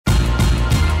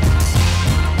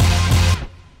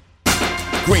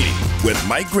Greeny with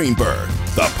Mike Greenberg,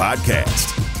 the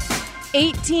podcast.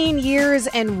 18 years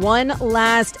and one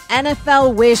last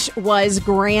NFL wish was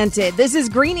granted. This is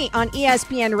Greeny on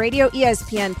ESPN Radio,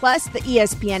 ESPN Plus, the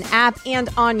ESPN app, and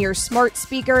on your smart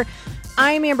speaker.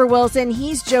 I'm Amber Wilson.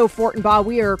 He's Joe Fortenbaugh.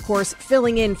 We are, of course,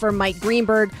 filling in for Mike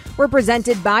Greenberg. We're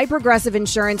presented by Progressive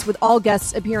Insurance with all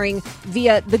guests appearing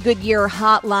via the Goodyear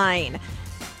hotline.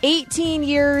 18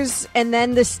 years, and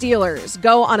then the Steelers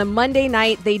go on a Monday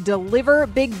night. They deliver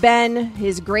Big Ben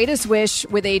his greatest wish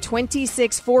with a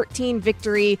 26-14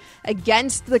 victory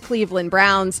against the Cleveland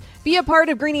Browns. Be a part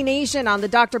of Greeny Nation on the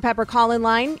Dr. Pepper call-in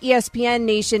line. ESPN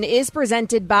Nation is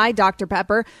presented by Dr.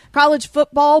 Pepper. College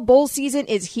football bowl season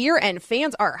is here, and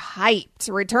fans are hyped.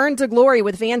 Return to glory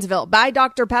with Fansville by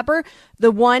Dr. Pepper, the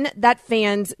one that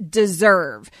fans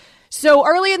deserve. So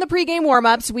early in the pregame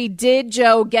warmups, we did,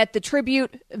 Joe, get the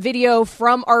tribute video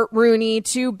from Art Rooney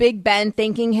to Big Ben,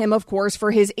 thanking him, of course, for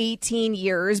his 18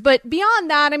 years. But beyond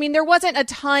that, I mean, there wasn't a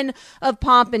ton of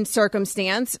pomp and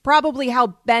circumstance, probably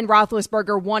how Ben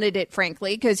Roethlisberger wanted it,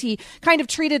 frankly, because he kind of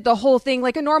treated the whole thing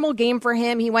like a normal game for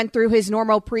him. He went through his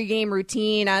normal pregame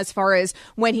routine as far as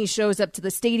when he shows up to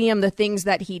the stadium, the things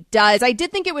that he does. I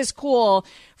did think it was cool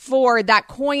for that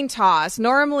coin toss.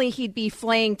 Normally, he'd be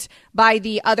flanked by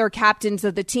the other captains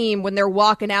of the team when they're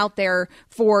walking out there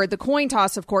for the coin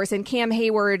toss, of course, and Cam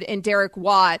Hayward and Derek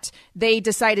Watt, they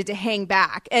decided to hang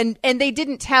back. And they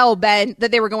didn't tell Ben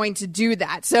that they were going to do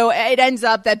that. So it ends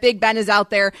up that Big Ben is out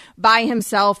there by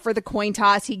himself for the coin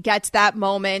toss. He gets that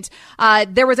moment.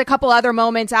 There was a couple other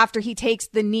moments after he takes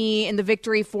the knee in the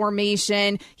victory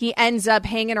formation. He ends up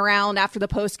hanging around after the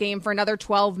post game for another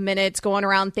 12 minutes, going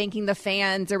around thanking the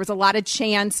fans. There was a lot of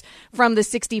chants from the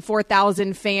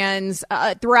 64,000 fans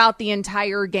throughout the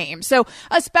entire game. So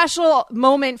a special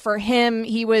moment for him.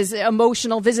 He was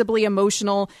emotional, visibly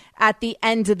emotional at the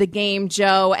end of the game,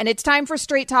 Joe. And it's time for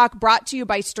Straight Talk, brought to you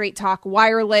by Straight Talk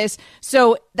Wireless.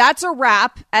 So that's a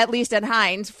wrap, at least at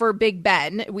Heinz, for Big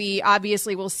Ben. We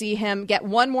obviously will see him get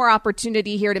one more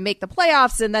opportunity here to make the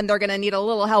playoffs, and then they're going to need a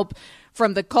little help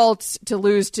from the Colts to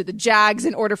lose to the Jags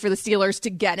in order for the Steelers to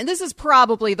get. And this is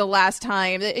probably the last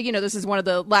time, you know, this is one of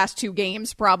the last two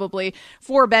games probably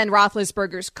for Ben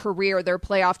Roethlisberger's career. Their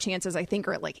playoff chances, I think,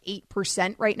 are at like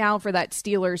 8% right now for that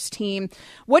Steelers team.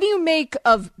 What do you make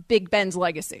of Big Ben's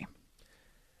legacy?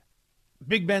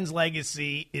 Big Ben's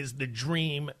legacy is the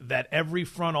dream that every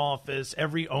front office,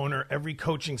 every owner, every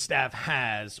coaching staff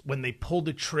has when they pull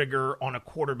the trigger on a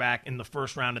quarterback in the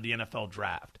first round of the NFL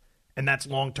draft. And that's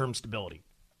long-term stability.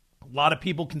 A lot of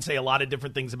people can say a lot of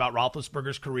different things about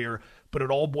Roethlisberger's career, but it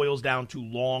all boils down to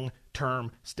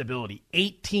long-term stability.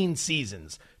 18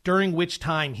 seasons, during which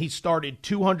time he started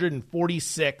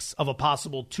 246 of a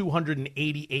possible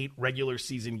 288 regular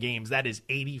season games. That is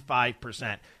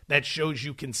 85%. That shows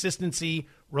you consistency,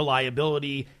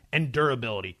 reliability, and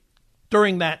durability.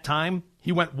 During that time,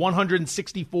 he went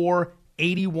 164,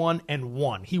 81, and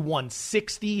 1. He won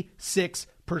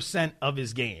 66% of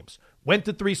his games. Went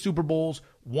to 3 Super Bowls,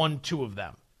 won 2 of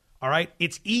them. All right?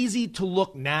 It's easy to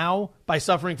look now by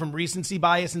suffering from recency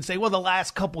bias and say, well, the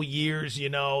last couple years, you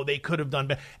know, they could have done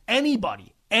better.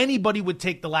 Anybody would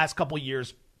take the last couple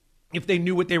years if they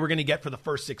knew what they were going to get for the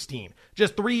first 16.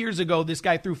 Just 3 years ago, this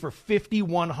guy threw for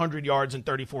 5,100 yards and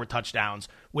 34 touchdowns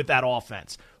with that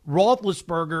offense.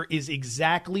 Roethlisberger is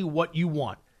exactly what you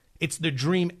want. It's the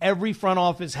dream every front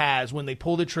office has when they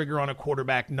pull the trigger on a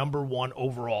quarterback number 1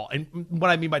 overall. And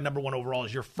what I mean by number 1 overall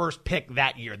is your first pick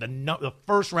that year, the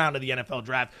first round of the NFL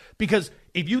draft. Because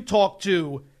if you talk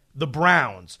to the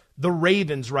Browns, the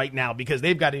Ravens right now, because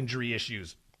they've got injury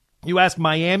issues, you ask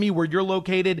Miami where you're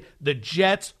located, the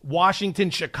Jets,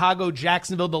 Washington, Chicago,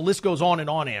 Jacksonville, the list goes on and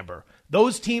on, Amber.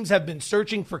 Those teams have been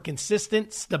searching for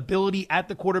consistent stability at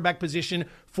the quarterback position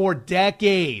for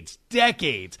decades.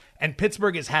 And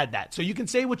Pittsburgh has had that. So you can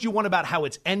say what you want about how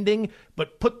it's ending,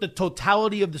 but put the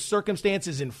totality of the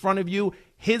circumstances in front of you.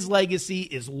 His legacy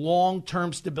is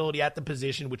long-term stability at the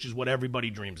position, which is what everybody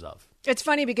dreams of. It's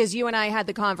funny because you and I had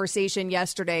the conversation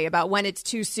yesterday about when it's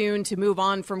too soon to move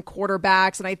on from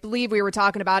quarterbacks. And I believe we were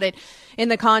talking about it in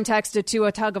the context of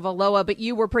Tua Tagovailoa, but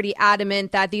you were pretty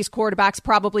adamant that these quarterbacks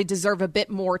probably deserve a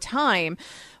bit more time.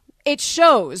 It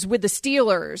shows with the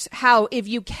Steelers how if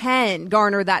you can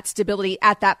garner that stability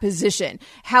at that position,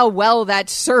 how well that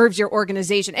serves your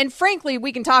organization. And frankly,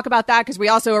 we can talk about that because we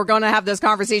also are going to have this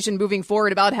conversation moving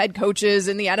forward about head coaches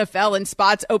in the NFL and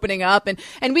spots opening up.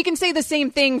 And we can say the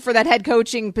same thing for that head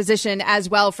coaching position as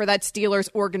well for that Steelers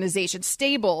organization.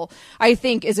 Stable, I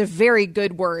think, is a very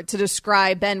good word to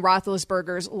describe Ben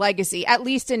Roethlisberger's legacy, at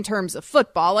least in terms of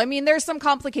football. I mean, there's some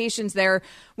complications there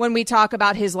when we talk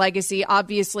about his legacy.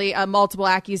 Obviously, obviously multiple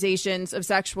accusations of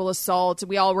sexual assault.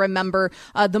 We all remember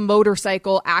the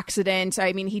motorcycle accident.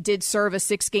 I mean, he did serve a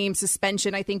 6-game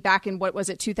suspension, I think back in,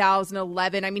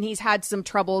 2011. I mean, he's had some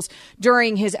troubles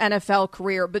during his NFL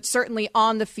career, but certainly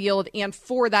on the field and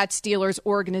for that Steelers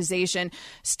organization,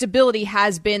 stability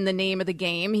has been the name of the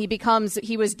game.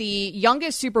 He was the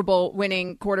youngest Super Bowl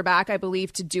winning quarterback, I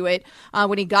believe, to do it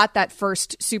when he got that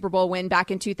first Super Bowl win back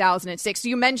in 2006. So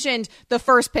you mentioned the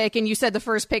first pick, and you said the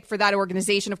first pick for that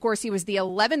organization. Of course, he was the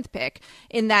 11th pick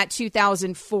in that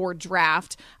 2004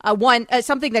 draft.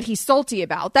 Something that he's salty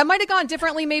about. That might have gone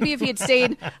differently maybe if he had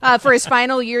stayed for his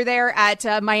final year there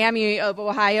at Miami of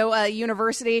Ohio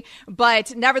University.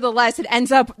 But nevertheless, it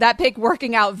ends up that pick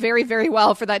working out very, very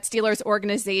well for that Steelers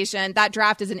organization. That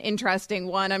draft is an interesting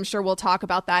one. I'm sure we'll talk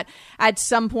about that at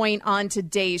some point on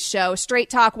today's show. Straight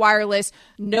Talk Wireless,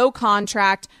 no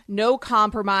contract, no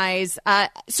compromise.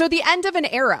 So the end of an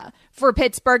era for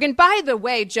Pittsburgh. And by the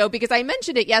way, Joe, because I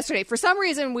mentioned it yesterday, for some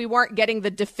reason we weren't getting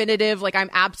the definitive, I'm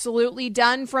absolutely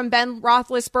done from Ben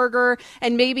Roethlisberger,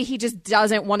 and maybe he just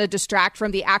doesn't want to distract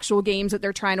from the actual games that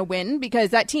they're trying to win, because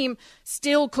that team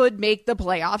still could make the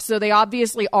playoffs. So they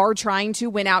obviously are trying to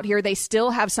win out here. They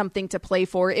still have something to play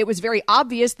for. It was very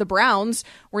obvious the Browns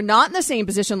were not in the same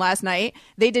position last night.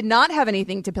 They did not have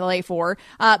anything to play for,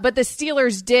 but the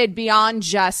Steelers did beyond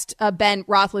just Ben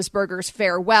Roethlisberger's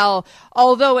farewell,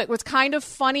 although it was kind of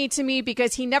funny to me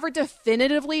because he never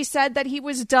definitively said that he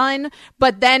was done,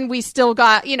 but then we still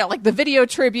got, the video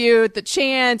tribute, the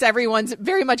chants, everyone's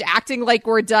very much acting like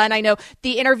we're done. I know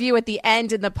the interview at the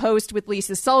end in the post with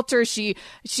Lisa Salter,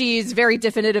 she's very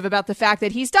definitive about the fact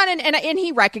that he's done, and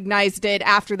he recognized it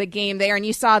after the game there, and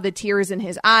you saw the tears in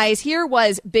his eyes. Here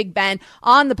was Big Ben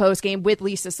on the post game with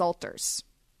Lisa Salters.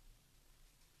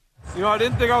 I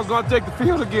didn't think I was going to take the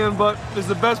field again, but it's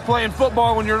the best play in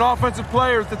football when you're an offensive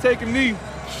player is to take a knee.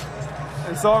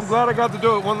 And so I'm glad I got to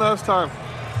do it one last time.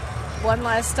 One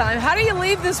last time. How do you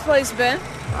leave this place, Ben?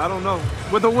 I don't know.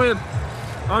 With a win.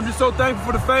 I'm just so thankful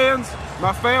for the fans,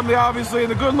 my family, obviously,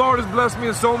 and the good Lord has blessed me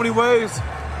in so many ways.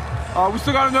 We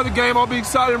still got another game. I'll be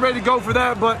excited and ready to go for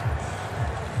that, but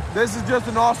this is just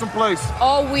an awesome place.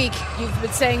 All week, you've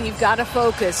been saying you've got to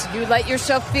focus. You let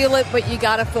yourself feel it, but you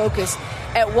got to focus.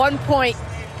 At what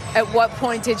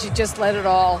point did you just let it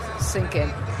all sink in?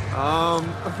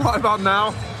 Probably about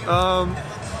now.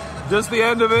 Just the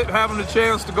end of it, having the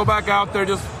chance to go back out there,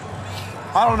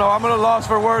 I don't know, I'm at a loss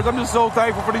for words. I'm just so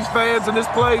thankful for these fans and this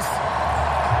place.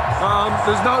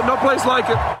 There's no place like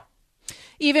it.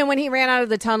 Even when he ran out of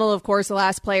the tunnel, of course, the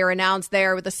last player announced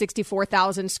there with the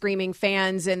 64,000 screaming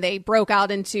fans, and they broke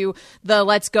out into the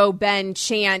 "Let's Go Ben"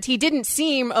 chant. He didn't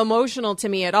seem emotional to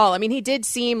me at all. I mean, he did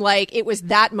seem like it was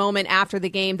that moment after the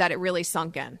game that it really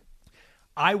sunk in.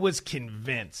 I was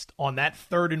convinced on that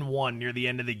 3rd and 1 near the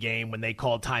end of the game when they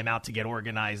called timeout to get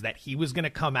organized that he was going to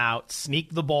come out,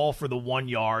 sneak the ball for the 1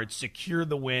 yard, secure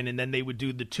the win, and then they would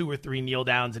do the 2 or 3 kneel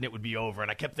downs and it would be over. And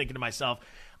I kept thinking to myself,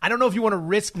 I don't know if you want to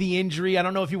risk the injury. I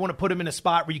don't know if you want to put him in a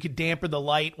spot where you could dampen the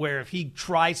light, where if he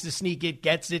tries to sneak it,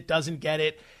 gets it, doesn't get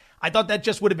it. I thought that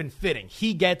just would have been fitting.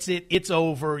 He gets it, it's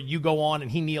over, you go on,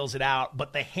 and he kneels it out.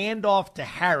 But the handoff to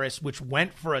Harris, which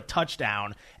went for a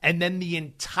touchdown, and then the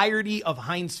entirety of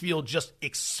Heinz Field just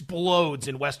explodes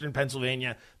in Western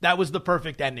Pennsylvania, that was the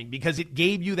perfect ending, because it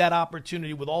gave you that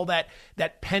opportunity with all that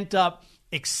pent-up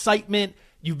excitement.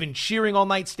 You've been cheering all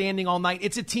night, standing all night.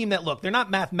 It's a team that, look, they're not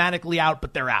mathematically out,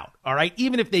 but they're out, all right?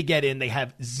 Even if they get in, they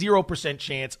have 0%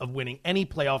 chance of winning any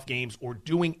playoff games or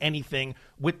doing anything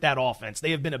with that offense. They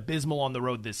have been abysmal on the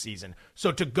road this season.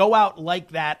 So to go out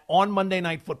like that on Monday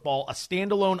Night Football, a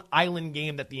standalone island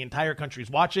game that the entire country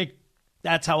is watching,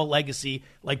 that's how a legacy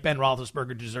like Ben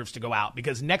Roethlisberger deserves to go out.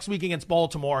 Because next week against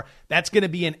Baltimore, that's going to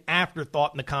be an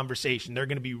afterthought in the conversation. They're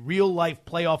going to be real-life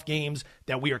playoff games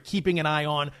that we are keeping an eye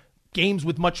on. Games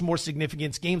with much more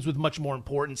significance, games with much more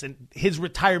importance, and his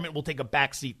retirement will take a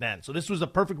backseat then. So this was a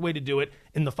perfect way to do it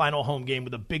in the final home game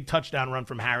with a big touchdown run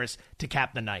from Harris to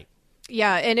cap the night.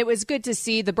 Yeah, and it was good to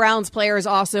see the Browns players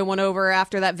also went over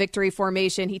after that victory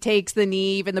formation. He takes the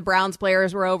knee. Even the Browns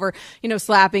players were over,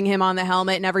 slapping him on the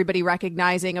helmet, and everybody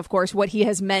recognizing, of course, what he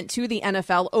has meant to the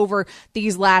NFL over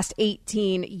these last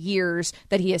 18 years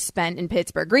that he has spent in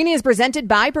Pittsburgh. Greeny is presented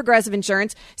by Progressive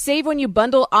Insurance. Save when you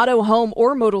bundle auto, home,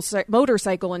 or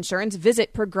motorcycle insurance.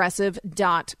 Visit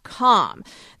progressive.com.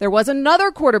 There was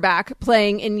another quarterback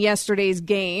playing in yesterday's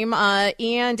game,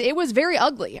 and it was very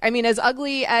ugly. I mean, as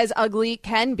ugly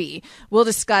can be. We'll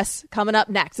discuss coming up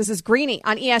next. This is Greeny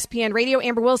on ESPN Radio.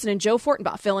 Amber Wilson and Joe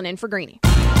Fortenbaugh filling in for Greeny.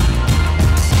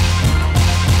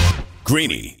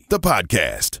 Greeny, the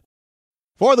podcast.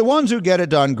 For the ones who get it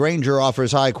done, Grainger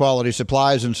offers high-quality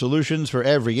supplies and solutions for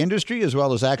every industry, as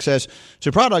well as access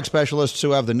to product specialists who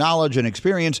have the knowledge and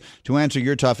experience to answer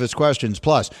your toughest questions.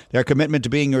 Plus, their commitment to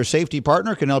being your safety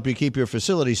partner can help you keep your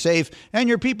facility safe and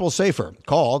your people safer.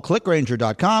 Call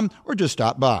clickgrainger.com or just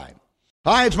stop by.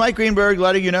 Hi, it's Mike Greenberg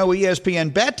letting you know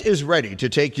ESPN Bet is ready to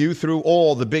take you through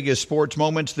all the biggest sports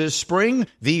moments this spring.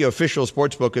 The official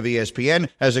sportsbook of ESPN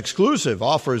has exclusive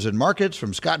offers and markets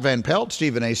from Scott Van Pelt,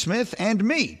 Stephen A. Smith, and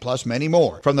me, plus many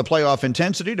more. From the playoff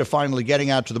intensity to finally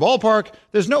getting out to the ballpark,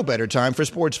 there's no better time for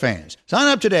sports fans. Sign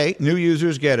up today. New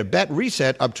users get a bet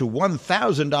reset up to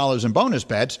 $1,000 in bonus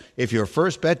bets if your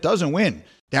first bet doesn't win.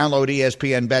 Download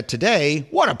ESPN Bet today.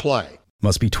 What a play.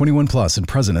 Must be 21 plus and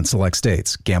present in select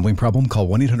states. Gambling problem? Call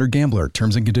 1-800-GAMBLER.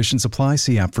 Terms and conditions apply.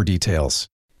 See app for details.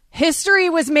 History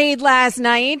was made last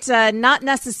night, not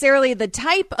necessarily the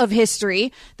type of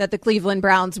history that the Cleveland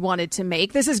Browns wanted to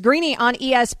make. This is Greeny on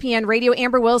ESPN Radio.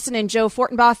 Amber Wilson and Joe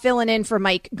Fortenbaugh filling in for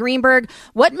Mike Greenberg.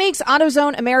 What makes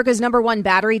AutoZone America's #1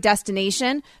 battery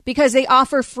destination? Because they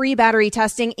offer free battery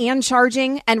testing and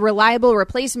charging and reliable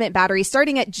replacement batteries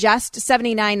starting at just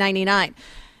 $79.99.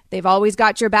 They've always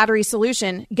got your battery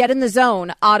solution. Get in the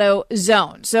zone,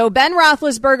 AutoZone. So Ben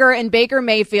Roethlisberger and Baker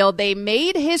Mayfield, they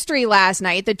made history last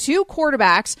night. The two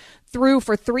quarterbacks threw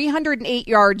for 308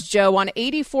 yards, Joe, on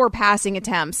 84 passing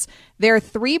attempts. Their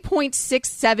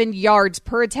 3.67 yards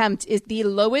per attempt is the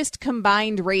lowest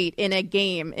combined rate in a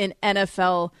game in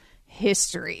NFL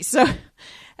history. So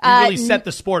You really set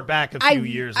the sport back a few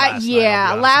years last night.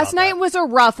 Yeah, last night was a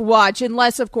rough watch,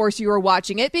 unless, of course, you were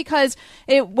watching it because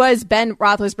it was Ben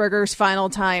Roethlisberger's final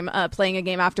time playing a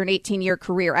game after an 18-year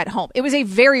career at home. It was a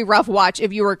very rough watch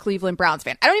if you were a Cleveland Browns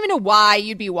fan. I don't even know why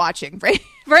you'd be watching,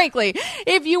 frankly,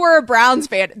 if you were a Browns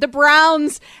fan. The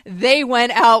Browns, they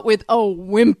went out with a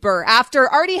whimper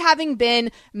after already having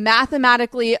been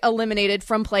mathematically eliminated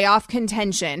from playoff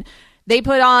contention. They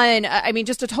put on,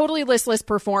 just a totally listless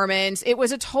performance. It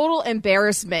was a total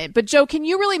embarrassment. But, Joe, can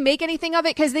you really make anything of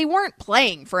it? Because they weren't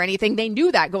playing for anything. They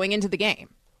knew that going into the game.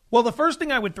 Well, the first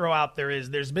thing I would throw out there is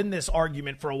there's been this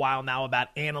argument for a while now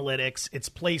about analytics, its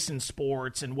place in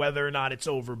sports, and whether or not it's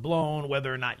overblown,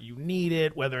 whether or not you need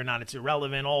it, whether or not it's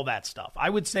irrelevant, all that stuff. I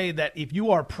would say that if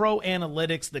you are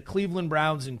pro-analytics, the Cleveland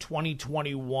Browns in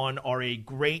 2021 are a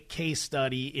great case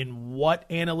study in what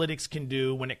analytics can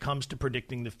do when it comes to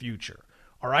predicting the future.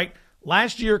 All right?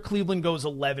 Last year, Cleveland goes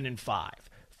 11-5.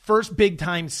 First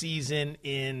big-time season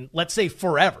in, let's say,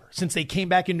 forever, since they came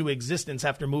back into existence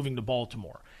after moving to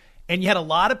Baltimore. And you had a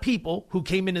lot of people who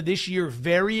came into this year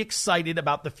very excited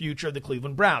about the future of the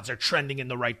Cleveland Browns. They're trending in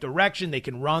the right direction. They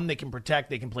can run, they can protect,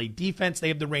 they can play defense. They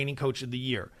have the reigning coach of the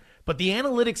year. But the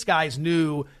analytics guys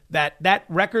knew that that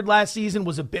record last season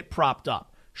was a bit propped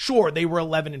up. Sure, they were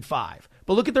 11-5.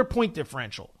 But look at their point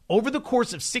differential. Over the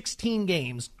course of 16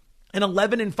 games, an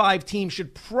 11-5 team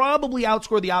should probably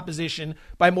outscore the opposition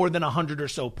by more than 100 or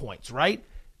so points, right?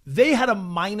 They had a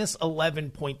minus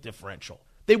 11 point differential.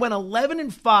 They went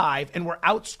 11-5 and were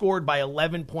outscored by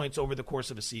 11 points over the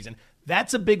course of a season.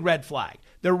 That's a big red flag.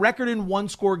 Their record in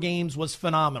one-score games was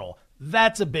phenomenal.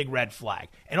 That's a big red flag.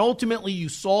 And ultimately, you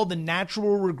saw the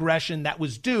natural regression that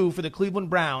was due for the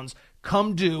Cleveland Browns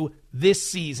come due this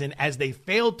season as they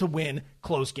failed to win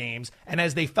close games and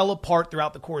as they fell apart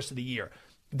throughout the course of the year.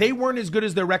 They weren't as good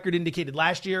as their record indicated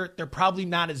last year. They're probably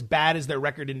not as bad as their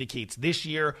record indicates this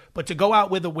year. But to go out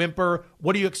with a whimper,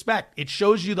 what do you expect? It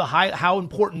shows you how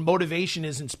important motivation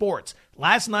is in sports.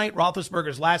 Last night,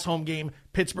 Roethlisberger's last home game,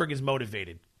 Pittsburgh is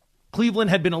motivated. Cleveland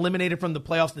had been eliminated from the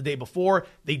playoffs the day before.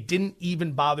 They didn't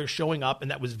even bother showing up,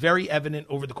 and that was very evident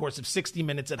over the course of 60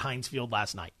 minutes at Heinz Field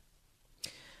last night.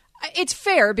 It's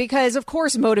fair because, of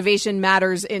course, motivation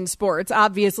matters in sports.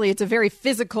 Obviously, it's a very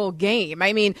physical game.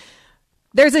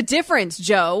 There's a difference,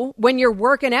 Joe, when you're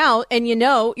working out and you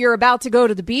know you're about to go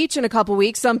to the beach in a couple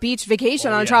weeks, some beach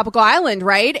vacation on a tropical island,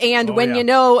 right? And you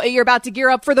know you're about to gear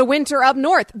up for the winter up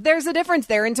north. There's a difference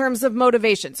there in terms of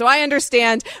motivation. So I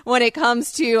understand when it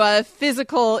comes to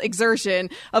physical exertion,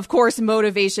 of course,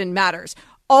 motivation matters.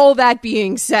 All that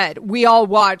being said, we all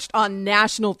watched on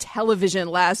national television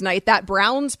last night that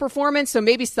Browns performance, so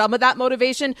maybe some of that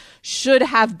motivation should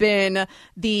have been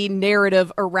the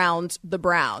narrative around the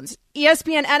Browns.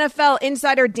 ESPN NFL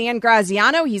insider Dan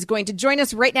Graziano, he's going to join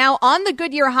us right now on the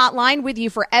Goodyear hotline with you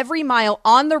for every mile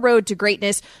on the road to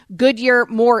greatness. Goodyear,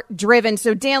 more driven.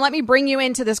 So Dan, let me bring you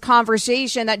into this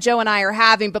conversation that Joe and I are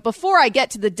having. But before I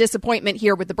get to the disappointment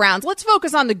here with the Browns, let's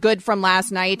focus on the good from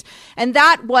last night. And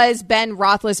that was Ben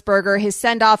Roethlisberger, his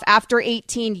send-off after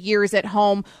 18 years at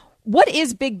home. What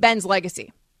is Big Ben's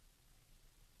legacy?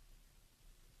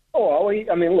 Oh,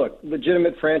 I mean, look,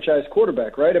 legitimate franchise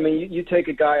quarterback, right? I mean, you take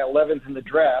a guy 11th in the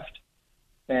draft,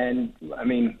 and I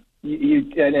mean,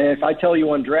 and if I tell you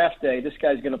on draft day, this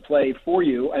guy's going to play for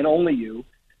you and only you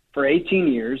for 18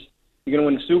 years, you're going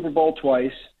to win the Super Bowl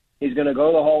twice. He's going to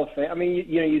go to the Hall of Fame. I mean,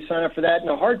 you sign up for that in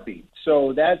a heartbeat.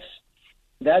 So that's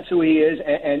who he is,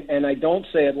 and I don't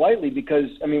say it lightly because,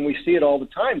 I mean, we see it all the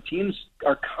time. Teams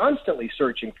are constantly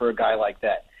searching for a guy like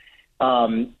that.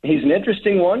 He's an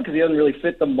interesting one because he doesn't really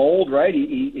fit the mold, right?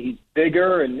 He's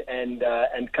bigger and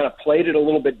kind of played it a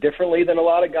little bit differently than a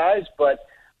lot of guys, but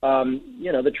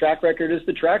the track record is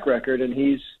the track record, and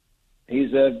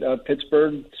he's a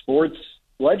Pittsburgh sports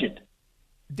legend.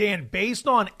 Dan, based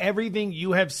on everything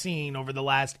you have seen over the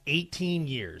last 18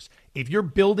 years, if you're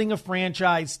building a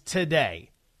franchise today,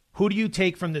 who do you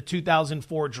take from the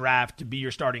 2004 draft to be your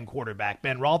starting quarterback?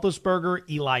 Ben Roethlisberger,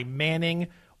 Eli Manning,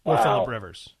 or Phillip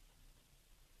Rivers?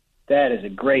 That is a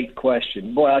great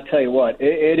question. Boy, I'll tell you what,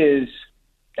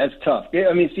 that's tough.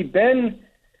 I mean, see, Ben,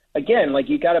 again, like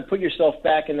you got to put yourself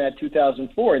back in that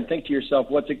 2004 and think to yourself,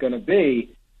 what's it going to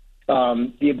be?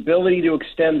 The ability to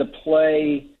extend the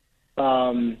play,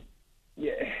 I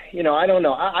don't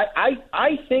know.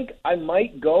 I think I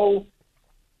might go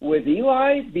with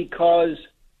Eli because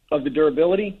of the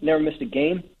durability. Never missed a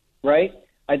game, right?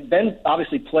 Ben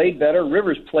obviously played better.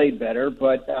 Rivers played better,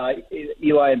 but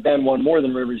Eli and Ben won more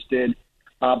than Rivers did.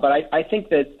 But I think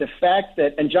that the fact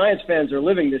that, and Giants fans are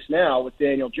living this now with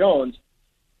Daniel Jones,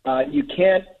 you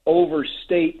can't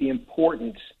overstate the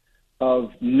importance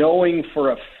of knowing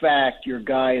for a fact your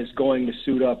guy is going to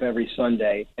suit up every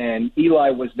Sunday. And Eli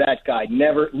was that guy.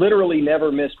 Literally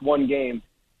never missed one game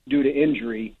due to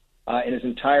injury in his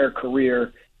entire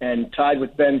career, and tied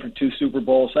with Ben for 2 Super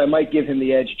Bowls. So I might give him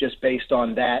the edge just based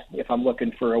on that if I'm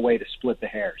looking for a way to split the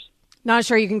hairs. Not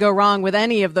sure you can go wrong with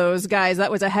any of those guys.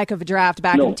 That was a heck of a draft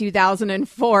back in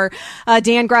 2004.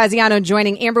 Dan Graziano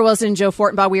joining Amber Wilson and Joe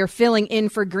Fortenbaugh. We are filling in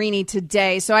for Greeny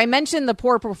today. So I mentioned the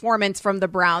poor performance from the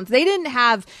Browns. They didn't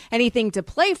have anything to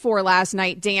play for last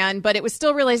night, Dan, but it was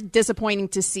still really disappointing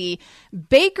to see.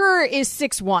 Baker is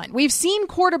 6'1". We've seen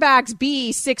quarterbacks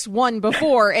be 6'1"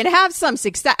 before and have some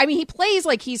success. I mean, he plays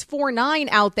like he's 4'9"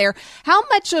 out there. How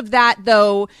much of that,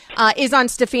 though, is on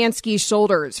Stefanski's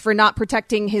shoulders for not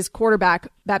protecting his quarterback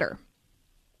better?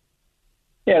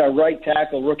 Yeah,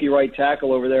 a rookie right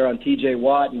tackle over there on T.J.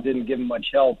 Watt and didn't give him much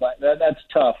help. That's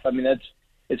tough. I mean,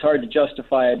 it's hard to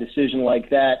justify a decision like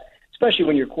that, especially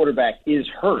when your quarterback is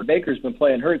hurt. Baker's been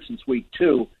playing hurt since week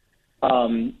 2.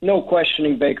 No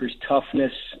questioning Baker's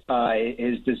toughness,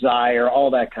 his desire, all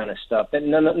that kind of stuff.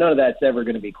 And none of that's ever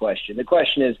going to be questioned. The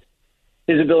question is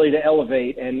his ability to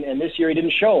elevate, and this year he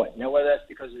didn't show it. Now, whether that's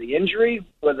because of the injury,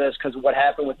 whether that's because of what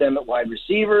happened with them at wide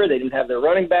receiver, they didn't have their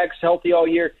running backs healthy all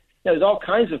year. There's all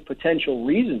kinds of potential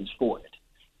reasons for it.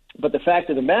 But the fact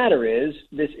of the matter is,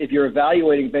 if you're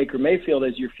evaluating Baker Mayfield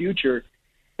as your future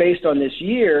based on this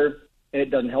year, it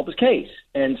doesn't help his case.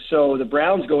 And so the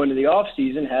Browns go into the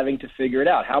offseason having to figure it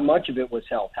out. How much of it was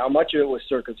health? How much of it was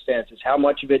circumstances? How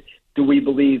much of it do we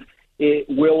believe it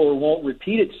will or won't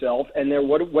repeat itself? And then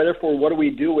what do we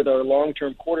do with our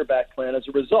long-term quarterback plan as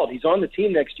a result? He's on the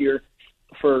team next year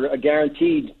for a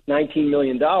guaranteed $19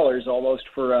 million almost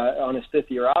on his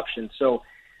 5th-year option. So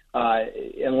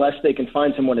unless they can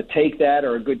find someone to take that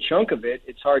or a good chunk of it,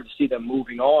 it's hard to see them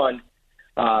moving on.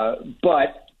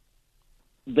 But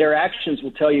their actions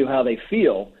will tell you how they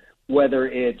feel, whether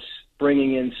it's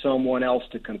bringing in someone else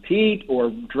to compete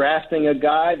or drafting a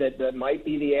guy that might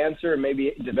be the answer and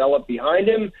maybe develop behind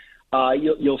him.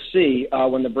 You'll see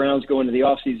when the Browns go into the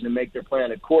offseason and make their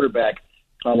plan at quarterback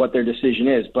what their decision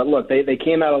is. But look, they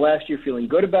came out of last year feeling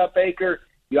good about Baker.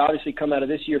 You obviously come out of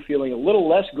this year feeling a little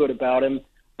less good about him.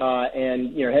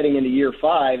 And heading into year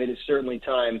 5, it is certainly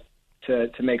time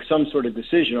to make some sort of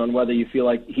decision on whether you feel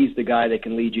like he's the guy that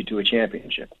can lead you to a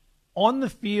championship. On the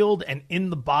field and in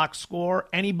the box score,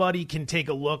 anybody can take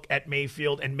a look at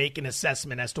Mayfield and make an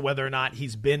assessment as to whether or not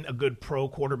he's been a good pro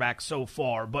quarterback so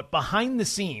far. But behind the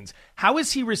scenes, how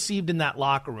is he received in that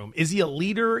locker room? Is he a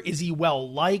leader? Is he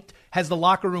well-liked? Has the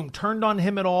locker room turned on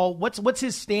him at all? What's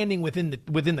his standing within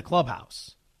the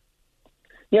clubhouse?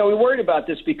 Yeah, we worried about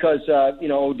this because,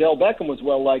 Odell Beckham was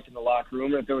well-liked in the locker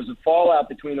room. And if there was a fallout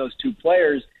between those two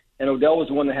players and Odell was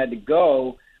the one that had to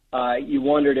go, you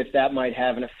wondered if that might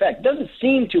have an effect. Doesn't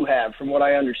seem to have, from what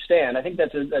I understand. I think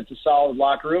that's a solid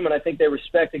locker room, and I think they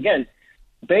respect, again,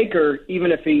 Baker,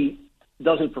 even if he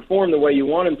doesn't perform the way you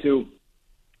want him to.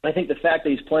 I think the fact that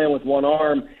he's playing with one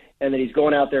arm and that he's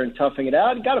going out there and toughing it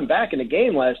out, got him back in the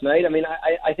game last night. I mean,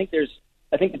 I think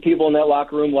the people in that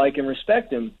locker room like and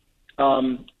respect him.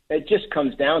 it just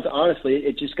comes down to, honestly,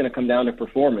 it's just going to come down to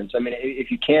performance. I mean,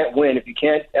 if you can't win, if you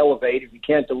can't elevate, if you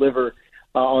can't deliver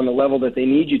on the level that they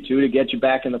need you to get you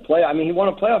back in the play. I mean, he won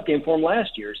a playoff game for him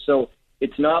last year, so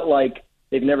it's not like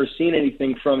they've never seen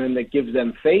anything from him that gives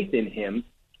them faith in him.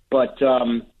 But,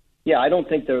 yeah, I don't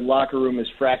think their locker room is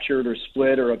fractured or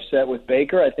split or upset with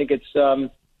Baker. I think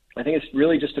it's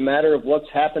really just a matter of what's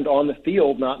happened on the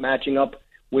field not matching up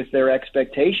with their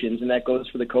expectations, and that goes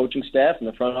for the coaching staff and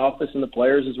the front office and the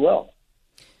players as well.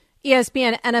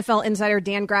 ESPN NFL insider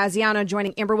Dan Graziano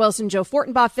joining Amber Wilson, Joe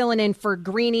Fortenbaugh filling in for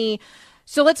Greeny.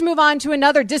 So let's move on to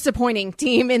another disappointing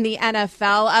team in the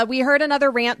NFL. We heard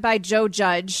another rant by Joe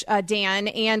Judge, Dan,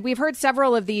 and we've heard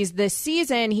several of these this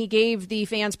season. He gave the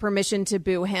fans permission to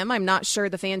boo him. I'm not sure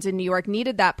the fans in New York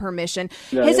needed that permission.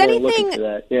 No, has anything?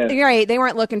 Yeah. Right, they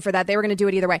weren't looking for that. They were going to do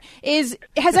it either way. Has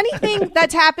anything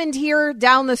that's happened here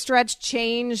down the stretch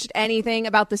changed anything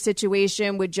about the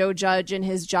situation with Joe Judge and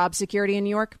his job security in New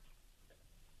York?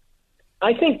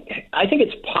 I think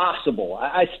it's possible.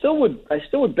 I still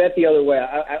would bet the other way.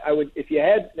 I would, if you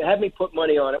had me put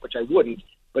money on it, which I wouldn't,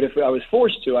 but if I was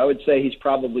forced to, I would say he's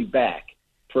probably back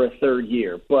for a third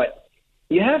year. But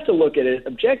you have to look at it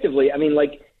objectively. I mean,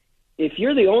 like, if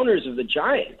you're the owners of the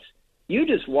Giants, you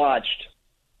just watched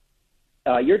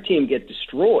your team get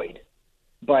destroyed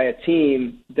by a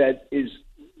team that is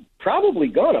probably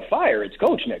going to fire its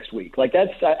coach next week. Like,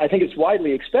 I think it's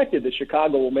widely expected that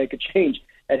Chicago will make a change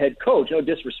at head coach. No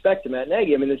disrespect to Matt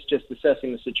Nagy. I mean, it's just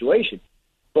assessing the situation.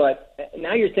 But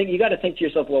now you got to think to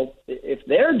yourself, well, if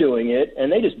they're doing it and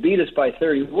they just beat us by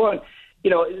 31,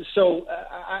 so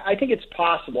I think it's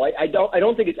possible. I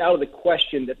don't think it's out of the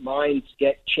question that minds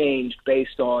get changed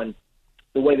based on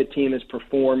the way the team is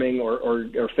performing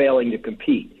or failing to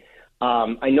compete.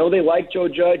 I know they like Joe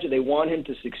Judge. They want him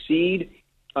to succeed.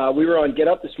 We were on Get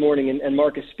Up this morning, and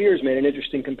Marcus Spears made an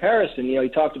interesting comparison. He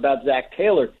talked about Zach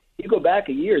Taylor. You go back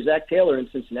a year, Zach Taylor in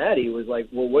Cincinnati was like,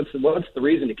 well, what's the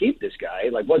reason to keep this guy?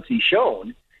 Like, what's he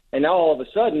shown? And now all of a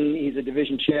sudden, he's a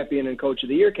division champion and coach of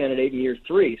the year candidate in year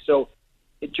 3. So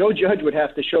Joe Judge would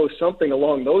have to show something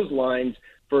along those lines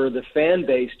for the fan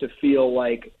base to feel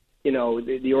like,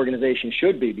 the organization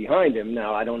should be behind him.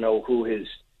 Now, I don't know who his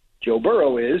Joe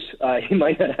Burrow is. He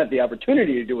might not have the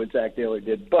opportunity to do what Zach Taylor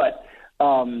did. But,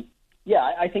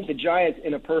 I think the Giants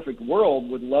in a perfect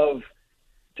world would love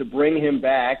to bring him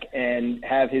back and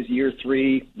have his year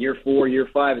 3, year 4, year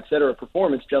 5, et cetera,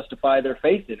 performance justify their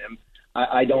faith in him.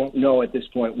 I don't know at this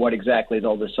point what exactly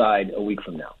they'll decide a week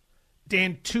from now.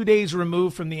 Dan, 2 days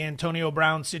removed from the Antonio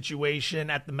Brown situation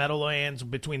at the Meadowlands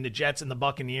between the Jets and the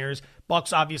Buccaneers,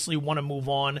 Bucs obviously want to move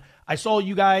on. I saw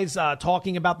you guys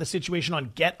talking about the situation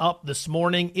on Get Up this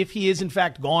morning. If he is in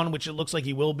fact gone, which it looks like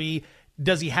he will be,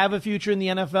 does he have a future in the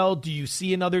NFL? Do you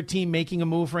see another team making a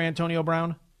move for Antonio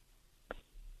Brown?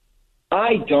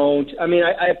 I don't. I mean,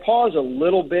 I pause a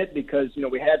little bit because,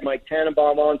 we had Mike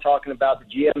Tannenbaum on talking about the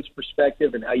GM's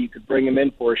perspective and how you could bring him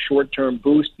in for a short-term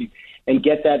boost and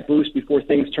get that boost before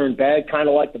things turn bad, kind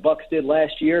of like the Bucs did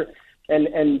last year. And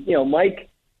Mike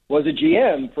was a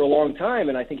GM for a long time,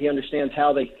 and I think he understands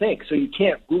how they think, so you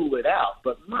can't rule it out.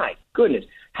 But my goodness,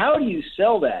 how do you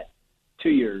sell that to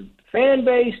your fan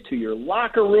base, to your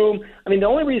locker room? I mean, the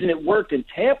only reason it worked in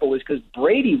Tampa was because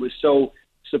Brady was so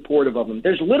supportive of him.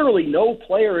 There's literally no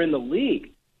player in the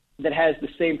league that has the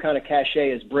same kind of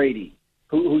cachet as Brady,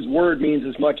 whose word means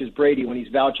as much as Brady when he's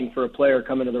vouching for a player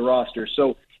coming to the roster.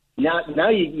 So now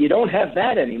you don't have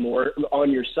that anymore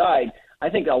on your side. I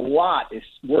think a lot is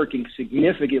working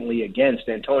significantly against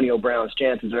Antonio Brown's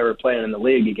chances of ever playing in the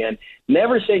league again.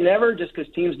 Never say never just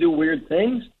because teams do weird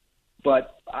things,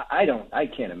 but I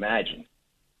can't imagine.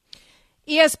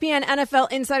 ESPN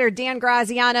NFL insider Dan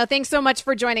Graziano, thanks so much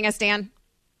for joining us, Dan.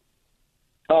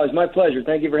 Oh, it's my pleasure.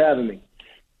 Thank you for having me.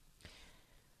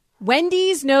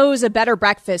 Wendy's knows a better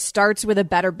breakfast starts with a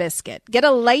better biscuit. Get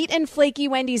a light and flaky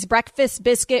Wendy's breakfast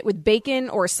biscuit with bacon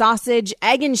or sausage,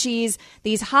 egg and cheese.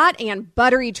 These hot and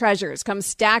buttery treasures come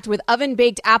stacked with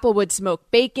oven-baked applewood smoked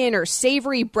bacon or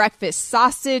savory breakfast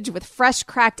sausage with fresh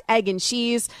cracked egg and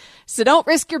cheese. So don't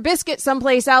risk your biscuit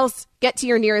someplace else. Get to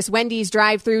your nearest Wendy's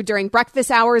drive-thru during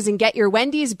breakfast hours and get your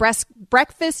Wendy's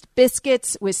breakfast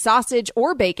biscuits with sausage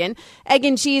or bacon, egg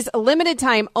and cheese, limited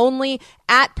time only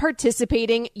at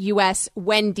participating U.S.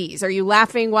 Wendy's. Are you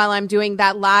laughing while I'm doing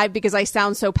that live because I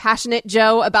sound so passionate,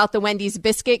 Joe, about the Wendy's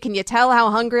biscuit? Can you tell how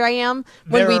hungry I am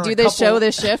when we do this show,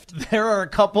 this shift? There are a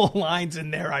couple lines in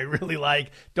there I really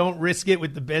like. Don't risk it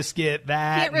with the biscuit.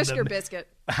 Can't risk your biscuit.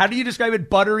 How do you describe it?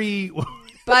 Buttery.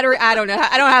 Butter. I don't know.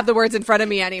 I don't have the words in front of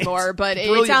me anymore, but it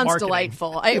sounds marketing.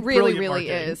 Delightful. It really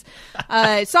is.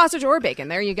 Sausage or bacon.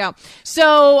 There you go.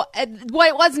 So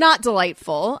what was not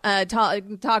delightful,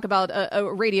 talk about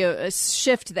a radio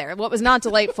shift there. What was not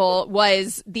delightful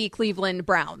was the Cleveland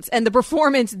Browns and the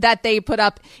performance that they put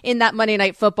up in that Monday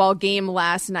Night Football game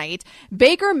last night.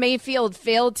 Baker Mayfield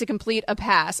failed to complete a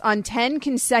pass on 10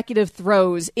 consecutive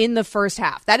throws in the first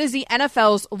half. That is the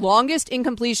NFL's longest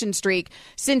incompletion streak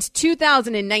since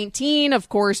 2019. Of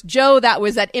course, Joe, that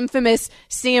was that infamous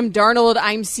Sam Darnold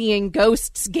I'm seeing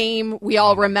ghosts game. We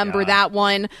all remember that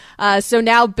one. So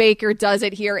now Baker does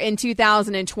it here in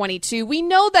 2022. We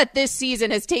know that this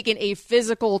season has taken a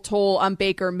physical toll on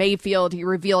Baker Mayfield. He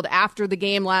revealed after the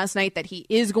game last night that he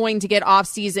is going to get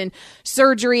off-season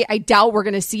surgery. I doubt we're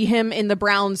going to see him in the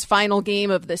Browns' final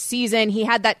game of the season. He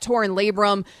had that torn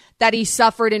labrum that he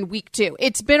suffered in week 2.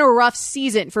 It's been a rough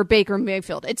season for Baker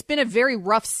Mayfield. It's been a very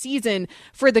rough season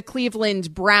for the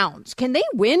Cleveland Browns. Can they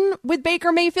win with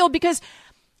Baker Mayfield? Because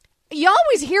you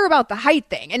always hear about the height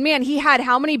thing. And man, he had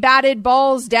how many batted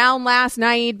balls down last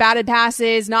night, batted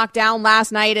passes knocked down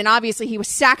last night. And obviously he was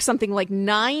sacked something like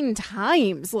 9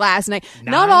 times last night.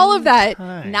 Not all of that.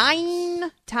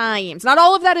 9 times. Not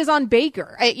all of that is on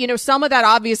Baker. Some of that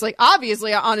obviously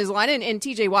on his line. And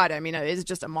TJ Watt, is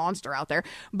just a monster out there.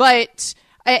 But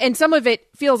and some of it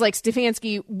feels like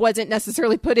Stefanski wasn't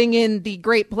necessarily putting in the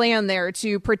great plan there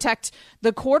to protect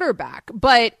the quarterback.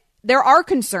 But there are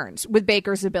concerns with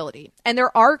Baker's ability, and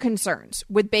there are concerns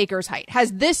with Baker's height.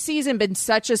 Has this season been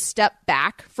such a step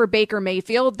back for Baker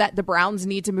Mayfield that the Browns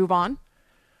need to move on?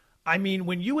 I mean,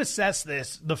 when you assess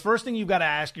this, the first thing you've got to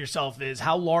ask yourself is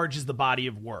how large is the body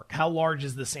of work? How large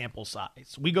is the sample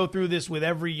size? We go through this with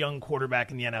every young quarterback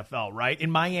in the NFL, right?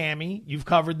 In Miami, you've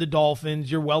covered the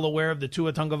Dolphins. You're well aware of the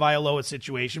Tua Tagovailoa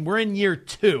situation. We're in year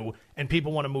 2, and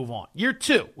people want to move on. Year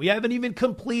 2. We haven't even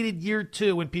completed year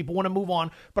 2, and people want to move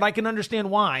on. But I can understand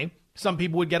why some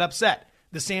people would get upset.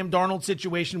 The Sam Darnold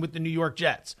situation with the New York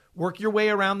Jets. Work your way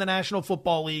around the National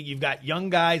Football League. You've got young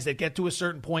guys that get to a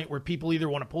certain point where people either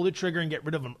want to pull the trigger and get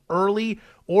rid of them early,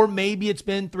 or maybe it's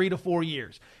been 3 to 4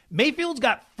 years. Mayfield's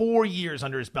got 4 years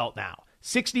under his belt now.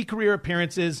 60 career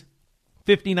appearances,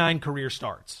 59 career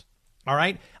starts. All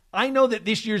right? I know that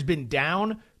this year's been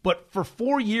down, but for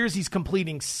 4 years, he's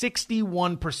completing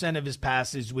 61% of his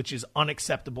passes, which is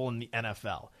unacceptable in the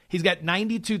NFL. He's got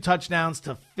 92 touchdowns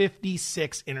to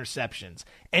 56 interceptions.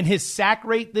 And his sack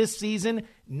rate this season,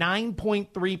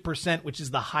 9.3%, which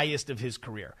is the highest of his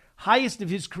career. Highest of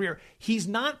his career. He's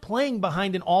not playing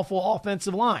behind an awful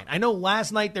offensive line. I know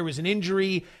last night there was an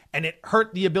injury, and it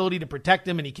hurt the ability to protect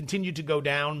him, and he continued to go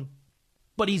down.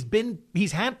 But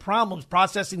he's had problems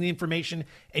processing the information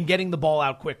and getting the ball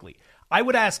out quickly. I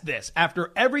would ask this,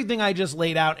 after everything I just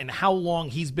laid out and how long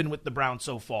he's been with the Browns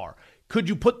so far, could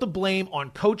you put the blame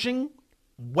on coaching,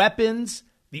 weapons,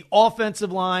 the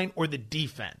offensive line, or the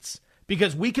defense?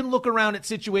 Because we can look around at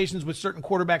situations with certain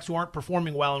quarterbacks who aren't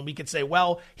performing well, and we could say,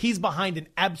 well, he's behind an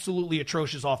absolutely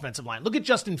atrocious offensive line. Look at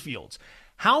Justin Fields.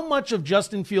 How much of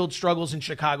Justin Fields' struggles in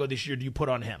Chicago this year do you put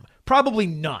on him? Probably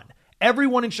none.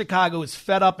 Everyone in Chicago is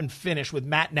fed up and finished with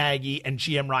Matt Nagy and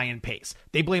GM Ryan Pace.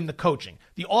 They blame the coaching.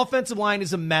 The offensive line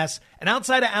is a mess, and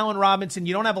outside of Allen Robinson,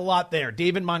 you don't have a lot there.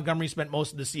 David Montgomery spent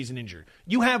most of the season injured.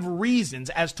 You have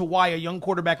reasons as to why a young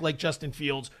quarterback like Justin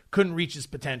Fields couldn't reach his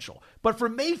potential. But for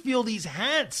Mayfield, he's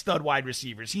had stud wide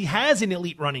receivers. He has an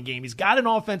elite running game. He's got an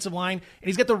offensive line, and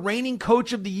he's got the reigning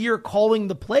coach of the year calling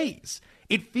the plays.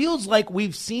 It feels like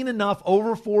we've seen enough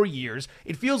over 4 years.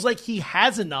 It feels like he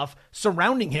has enough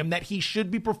surrounding him that he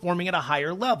should be performing at a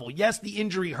higher level. Yes, the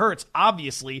injury hurts,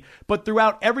 obviously, but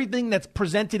throughout everything that's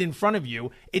presented in front of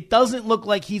you, it doesn't look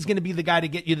like he's going to be the guy to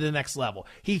get you to the next level.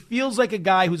 He feels like a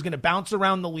guy who's going to bounce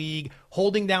around the league,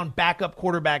 holding down backup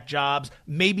quarterback jobs,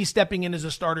 maybe stepping in as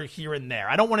a starter here and there.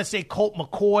 I don't want to say Colt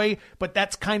McCoy, but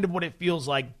that's kind of what it feels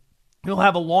like. He'll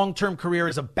have a long-term career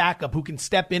as a backup who can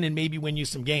step in and maybe win you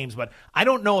some games. But I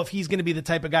don't know if he's going to be the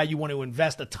type of guy you want to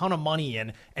invest a ton of money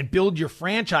in and build your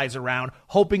franchise around,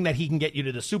 hoping that he can get you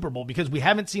to the Super Bowl, because we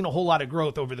haven't seen a whole lot of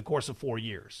growth over the course of 4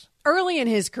 years. Early in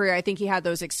his career, I think he had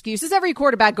those excuses. Every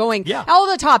quarterback going, all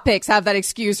the top picks have that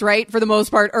excuse, right? For the most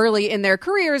part, early in their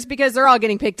careers, because they're all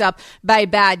getting picked up by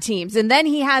bad teams. And then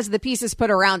he has the pieces put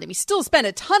around him. He still spent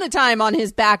a ton of time on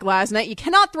his back last night. You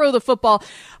cannot throw the football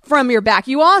from your back.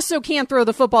 You also can't throw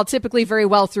the football typically very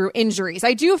well through injuries.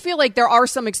 I do feel like there are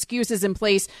some excuses in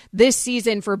place this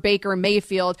season for Baker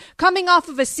Mayfield, coming off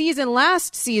of a season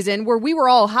last season where we were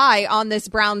all high on this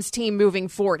Browns team moving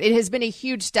forward. It has been a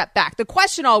huge step back. The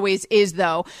question always is,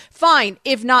 though, fine,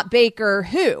 if not Baker,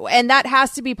 who? And that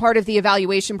has to be part of the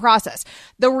evaluation process.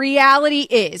 The reality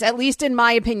is, at least in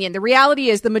my opinion, the reality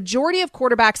is the majority of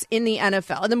quarterbacks in the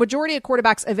NFL and the majority of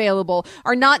quarterbacks available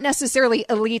are not necessarily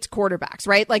elite quarterbacks,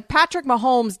 right? Like Patrick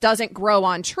Mahomes doesn't grow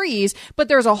on trees, but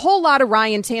there's a whole lot of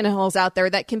Ryan Tannehills out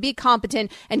there that can be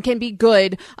competent and can be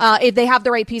good if they have the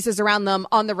right pieces around them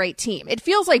on the right team. It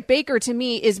feels like Baker to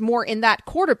me is more in that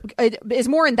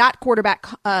quarterback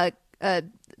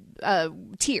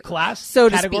tier, class, so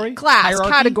to category? speak, class,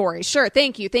 hierarchy? Category. Sure.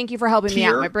 Thank you for helping me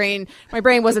out. My brain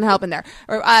wasn't helping there,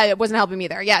 or wasn't helping me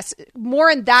there. Yes, more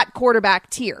in that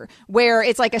quarterback tier where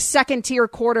it's like a second tier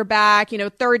quarterback,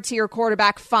 third tier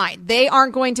quarterback. Fine, they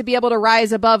aren't going to be able to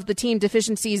rise above the team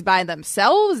deficiencies by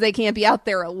themselves. They can't be out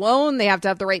there alone. They have to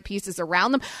have the right pieces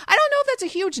around them. I don't know if that's a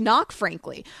huge knock,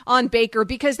 frankly, on Baker,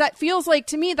 because that feels like,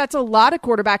 to me, that's a lot of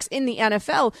quarterbacks in the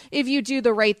NFL. If you do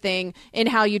the right thing in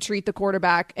how you treat the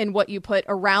quarterback and what you put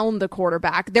around the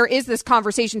quarterback, there is this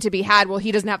conversation to be had. Well,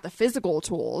 he doesn't have the physical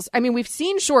tools. I mean, we've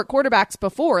seen short quarterbacks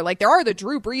before. Like there are the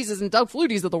Drew Breeses and Doug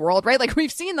Flutys of the world, right? Like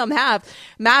we've seen them have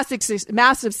massive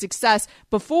success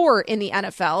before in the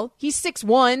NFL. He's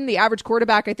 6'1". The average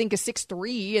quarterback, I think, is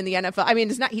 6'3" in the NFL. I mean,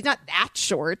 he's not that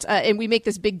short. And we make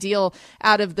this big deal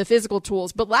out of the physical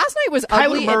tools. But last night was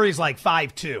ugly. Kyler Murray's like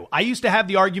 5'2". I used to have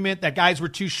the argument that guys were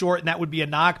too short and that would be a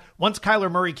knock. Once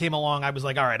Kyler Murray came along, I was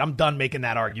like, all right, I'm done making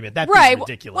that argument. That's right.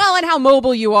 Ridiculous. Well, and how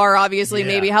mobile you are obviously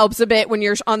maybe helps a bit when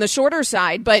you're on the shorter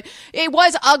side. But it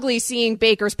was ugly seeing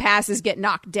Baker's passes get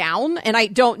knocked down. And I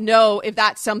don't know if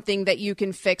that's something that you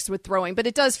can fix with throwing. But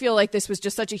it does feel like this was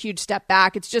just such a huge step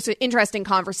back. It's just an interesting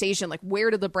conversation. Like, where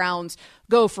do the Browns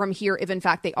go from here if, in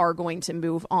fact, they are going to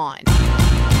move on?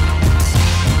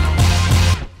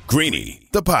 Greeny,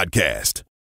 the podcast.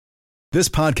 This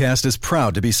podcast is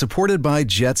proud to be supported by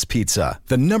Jets Pizza,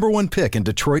 the #1 pick in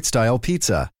Detroit-style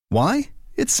pizza. Why?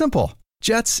 It's simple.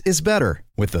 Jets is better.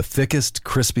 With the thickest,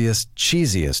 crispiest,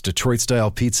 cheesiest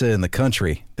Detroit-style pizza in the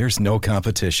country, there's no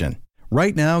competition.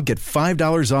 Right now, get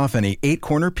 $5 off any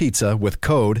 8-corner pizza with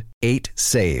code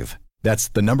 8SAVE. That's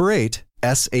the number 8,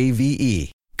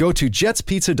 S-A-V-E. Go to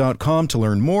jetspizza.com to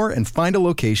learn more and find a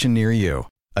location near you.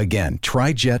 Again,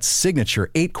 try Jet's signature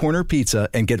 8-corner pizza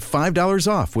and get $5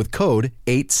 off with code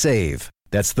 8SAVE.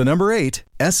 That's the number 8,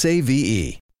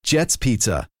 S-A-V-E. Jet's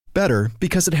Pizza. Better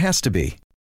because it has to be.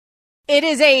 It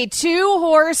is a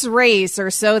 2-horse race,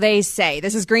 or so they say.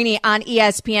 This is Greeny on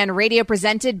ESPN Radio,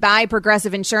 presented by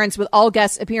Progressive Insurance, with all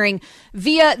guests appearing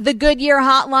via the Goodyear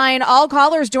hotline. All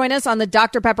callers join us on the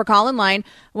Dr. Pepper call-in line,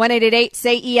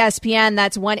 1-888-SAY-ESPN.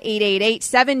 That's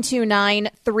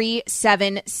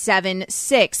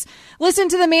 1-888-729-3776. Listen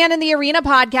to the Man in the Arena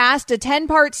podcast, a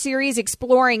 10-part series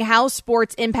exploring how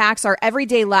sports impacts our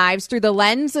everyday lives through the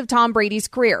lens of Tom Brady's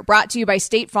career. Brought to you by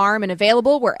State Farm and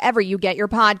available wherever you get your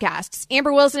podcasts.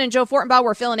 Amber Wilson and Joe Fortenbaugh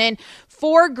were filling in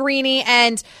for Greeny.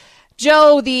 And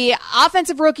Joe, the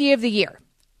offensive rookie of the year,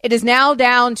 it is now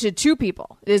down to 2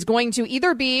 people. It is going to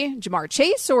either be Ja'Marr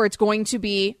Chase or it's going to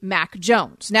be Mac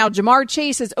Jones. Now, Ja'Marr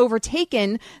Chase has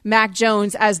overtaken Mac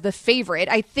Jones as the favorite.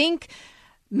 I think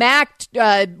Mac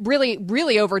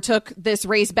really overtook this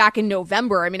race back in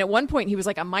November. I mean, at one point he was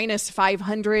like a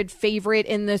 -500 favorite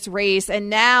in this race. And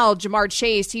now Ja'Marr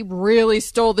Chase, he really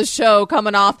stole the show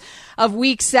coming off of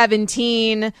week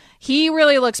 17. He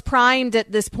really looks primed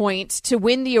at this point to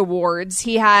win the awards.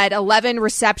 He had 11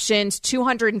 receptions,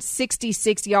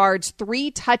 266 yards,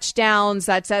 3 touchdowns.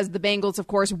 That says the Bengals, of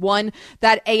course, won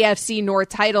that AFC North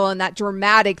title and that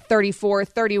dramatic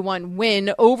 34-31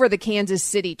 win over the Kansas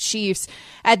City Chiefs.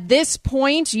 At this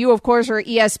point, you, of course, are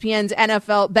ESPN's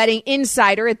NFL betting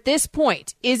insider. At this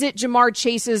point, is it Ja'Marr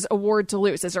Chase's award to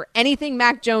lose? Is there anything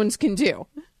Mac Jones can do?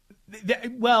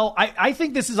 Well, I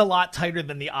think this is a lot tighter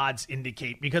than the odds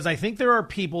indicate, because I think there are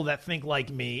people that think like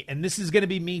me, and this is going to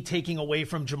be me taking away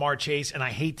from Ja'Marr Chase, and I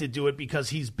hate to do it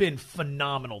because he's been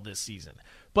phenomenal this season.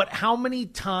 But how many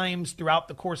times throughout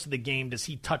the course of the game does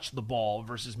he touch the ball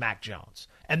versus Mac Jones?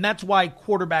 And that's why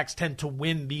quarterbacks tend to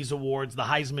win these awards, the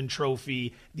Heisman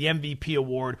Trophy, the MVP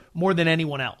award, more than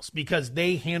anyone else, because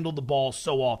they handle the ball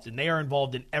so often. They are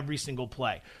involved in every single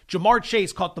play. Ja'Marr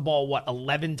Chase caught the ball,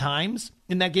 11 times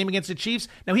in that game against the Chiefs?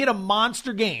 Now, he had a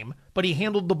monster game, but he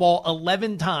handled the ball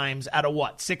 11 times out of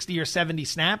 60 or 70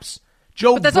 snaps?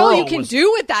 But that's all you can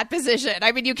do with that position.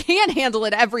 I mean, you can't handle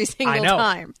it every single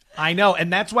time. I know,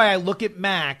 and that's why I look at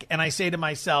Mac and I say to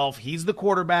myself, he's the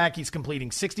quarterback. He's completing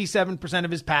 67%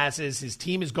 of his passes. His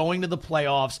team is going to the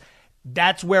playoffs.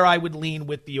 That's where I would lean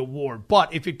with the award.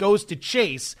 But if it goes to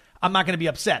Chase, I'm not going to be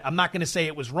upset. I'm not going to say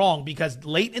it was wrong because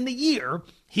late in the year,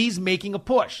 he's making a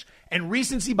push. And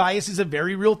recency bias is a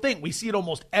very real thing. We see it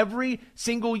almost every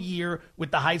single year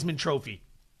with the Heisman Trophy.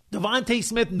 Devontae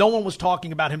Smith, no one was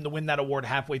talking about him to win that award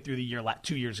halfway through the year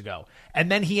 2 years ago. And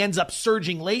then he ends up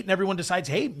surging late and everyone decides,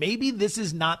 hey, maybe this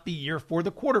is not the year for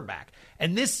the quarterback.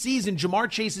 And this season, Ja'Marr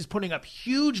Chase is putting up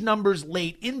huge numbers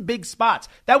late in big spots.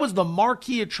 That was the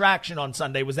marquee attraction on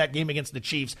Sunday, was that game against the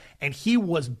Chiefs. And he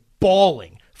was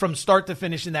balling from start to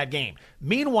finish in that game.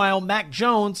 Meanwhile, Mac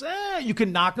Jones, you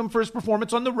can knock him for his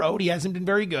performance on the road. He hasn't been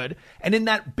very good. And in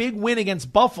that big win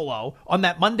against Buffalo on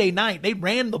that Monday night, they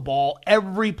ran the ball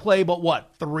every play but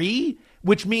 3?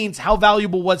 Which means how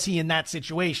valuable was he in that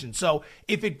situation? So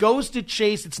if it goes to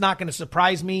Chase, it's not going to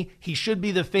surprise me. He should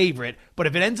be the favorite. But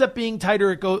if it ends up being tighter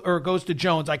or it goes to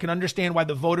Jones, I can understand why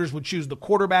the voters would choose the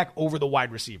quarterback over the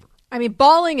wide receiver. I mean,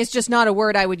 balling is just not a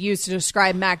word I would use to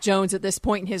describe Mac Jones at this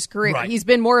point in his career. Right. He's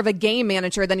been more of a game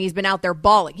manager than he's been out there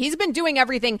balling. He's been doing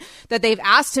everything that they've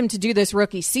asked him to do this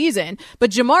rookie season,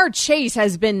 but Ja'Marr Chase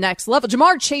has been next level.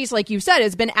 Ja'Marr Chase, like you said,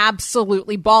 has been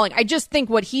absolutely balling. I just think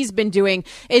what he's been doing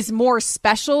is more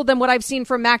special than what I've seen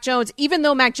from Mac Jones, even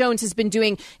though Mac Jones has been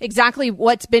doing exactly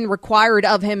what's been required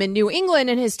of him in New England,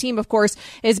 and his team, of course,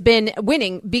 has been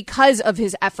winning because of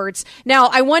his efforts. Now,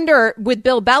 I wonder, with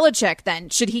Bill Belichick then,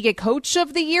 should he get Coach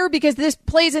of the Year? Because this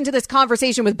plays into this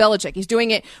conversation with Belichick. He's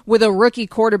doing it with a rookie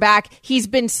quarterback. He's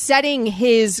been setting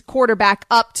his quarterback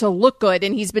up to look good,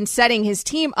 and he's been setting his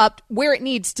team up where it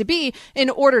needs to be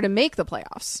in order to make the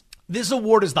playoffs. This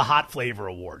award is the hot flavor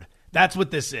award. That's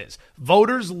what this is.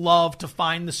 Voters love to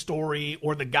find the story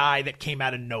or the guy that came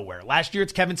out of nowhere. Last year,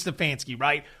 it's Kevin Stefanski,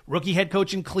 right? Rookie head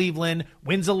coach in Cleveland,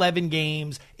 wins 11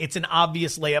 games. It's an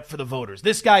obvious layup for the voters.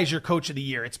 This guy's your coach of the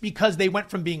year. It's because they went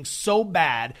from being so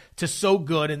bad to so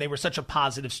good, and they were such a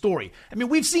positive story. I mean,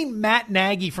 we've seen Matt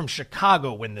Nagy from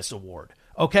Chicago win this award.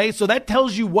 Okay, so that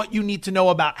tells you what you need to know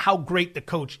about how great the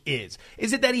coach is.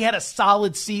 Is it that he had a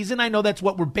solid season? I know that's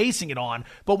what we're basing it on.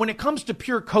 But when it comes to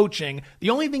pure coaching, the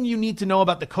only thing you need to know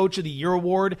about the Coach of the Year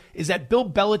award is that Bill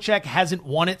Belichick hasn't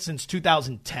won it since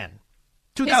 2010.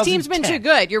 His team's been too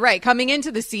good. You're right. Coming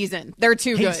into the season, they're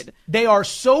too good. They are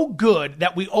so good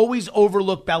that we always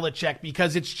overlook Belichick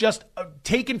because it's just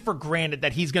taken for granted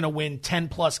that he's going to win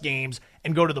 10-plus games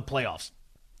and go to the playoffs.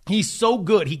 He's so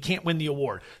good, he can't win the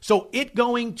award. So it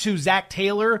going to Zach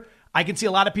Taylor, I can see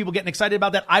a lot of people getting excited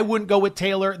about that. I wouldn't go with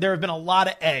Taylor. There have been a lot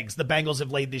of eggs the Bengals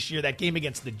have laid this year. That game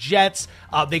against the Jets,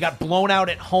 they got blown out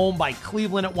at home by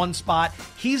Cleveland at one spot.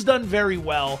 He's done very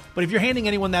well, but if you're handing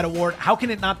anyone that award, how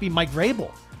can it not be Mike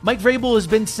Vrabel? Mike Vrabel has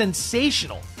been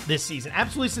sensational this season.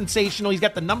 Absolutely sensational. He's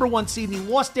got the number 1 seed, and he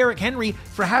lost Derrick Henry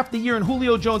for half the year, and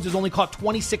Julio Jones has only caught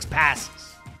 26 passes.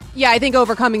 Yeah, I think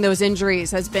overcoming those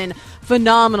injuries has been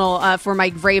phenomenal for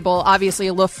Mike Vrabel. Obviously,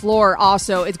 LaFleur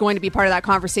also is going to be part of that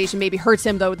conversation. Maybe hurts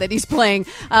him, though, that he's playing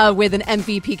with an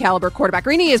MVP caliber quarterback.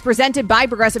 Greeny is presented by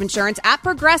Progressive Insurance. At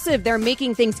Progressive, they're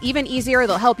making things even easier.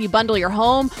 They'll help you bundle your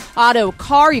home, auto,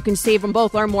 car. You can save them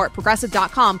both. Learn more at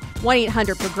Progressive.com.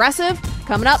 1-800-PROGRESSIVE.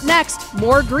 Coming up next,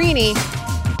 more Greeny.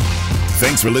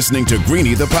 Thanks for listening to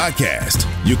Greeny the podcast.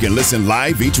 You can listen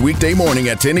live each weekday morning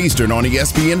at 10 Eastern on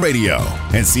ESPN Radio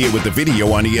and see it with the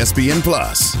video on ESPN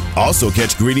Plus. Also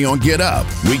catch Greeny on Get Up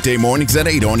weekday mornings at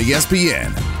 8 on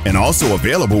ESPN and also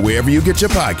available wherever you get your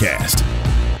podcast.